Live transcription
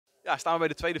Ja, staan we bij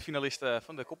de tweede finalisten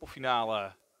van de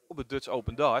koppelfinale op het Dutch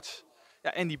Open Darts. Ja,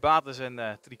 Andy Baetens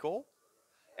en Tricole.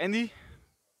 Andy,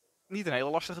 niet een hele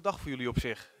lastige dag voor jullie op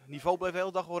zich. Het niveau bleef de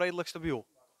hele dag wel redelijk stabiel.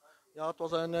 Ja, het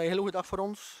was een hele goede dag voor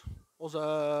ons.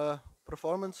 Onze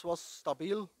performance was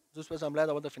stabiel, dus we zijn blij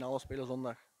dat we de finale spelen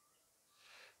zondag.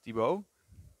 Thibault,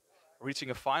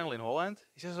 reaching a final in Holland.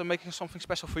 Is this making something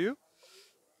special for you?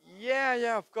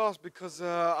 Yeah, of course, because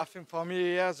I think for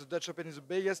me, yeah, the Dutch Open is the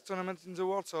biggest tournament in the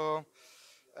world, so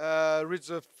reach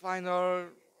the final,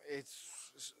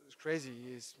 it's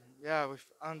crazy. Yeah, with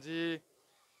Andy,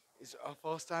 it's our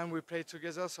first time we played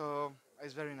together, so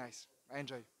it's very nice. I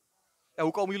enjoy. Ja,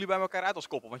 hoe komen jullie bij elkaar uit als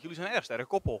koppel? Want jullie zijn een erg sterke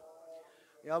koppel.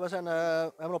 Ja, we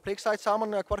hebben op Reekside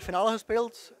samen een kwartfinale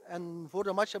gespeeld en voor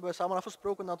de match hebben we samen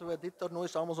afgesproken dat we dit toernooi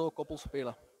samen zo koppel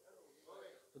spelen.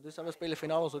 Dus we spelen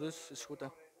finale, zo dus is goed hè.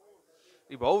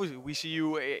 Thibault, we see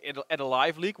you at a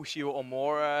live league. We see you on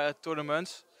more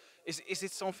tournaments. Is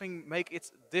it something make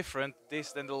it different,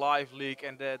 this than the live league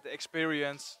and the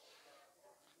experience?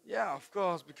 Yeah, of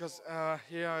course, because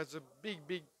here it's a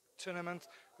big tournament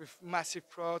with massive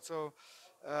crowd, so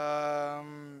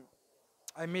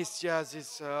I miss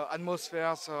this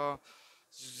atmosphere, so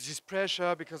this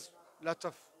pressure because lot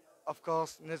of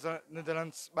course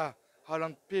Netherlands,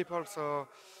 Holland people, so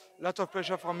lot of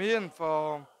pressure for me and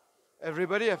for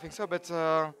everybody, I think so. But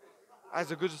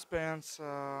as a good experience,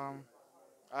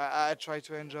 I try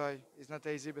to enjoy. It's not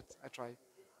easy, but I try.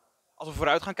 Als we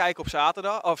vooruit gaan kijken op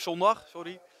zaterdag, of zondag,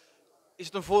 sorry, is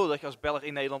het een voordeel dat je als Belg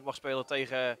in Nederland mag spelen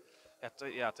tegen,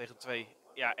 tegen twee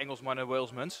Engelsman en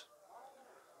Walesmans?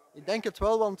 Ik denk het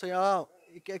wel, want ja,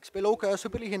 ik speel ook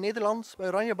Super League in Nederland bij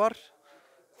Oranjebar.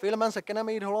 Vele mensen kennen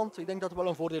mij hier in Holland. Ik denk dat het wel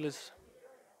een voordeel is.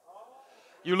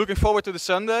 You're looking forward to the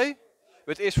Sunday,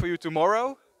 but it is for you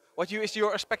tomorrow. What is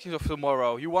your expectations of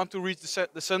tomorrow? You want to reach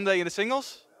the Sunday in the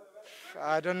singles?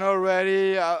 I don't know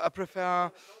really. I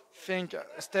prefer think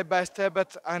step by step,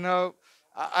 but I know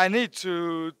I need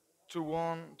to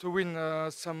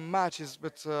win some matches,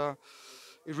 but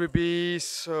it will be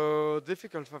so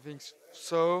difficult for things.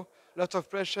 So lot of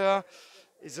pressure.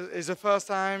 It's the first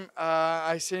time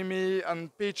I see me on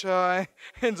picture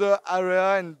in the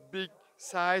area in big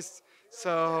size.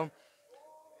 So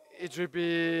it will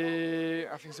be,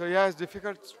 I think so. Yeah, it's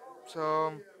difficult.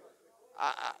 So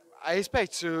I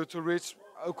expect to reach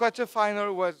a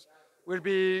quarterfinal will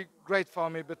be great for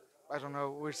me, but I don't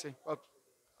know. We'll see.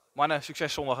 Mannen,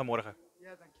 succes zondag en morgen.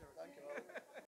 Yeah, thank you.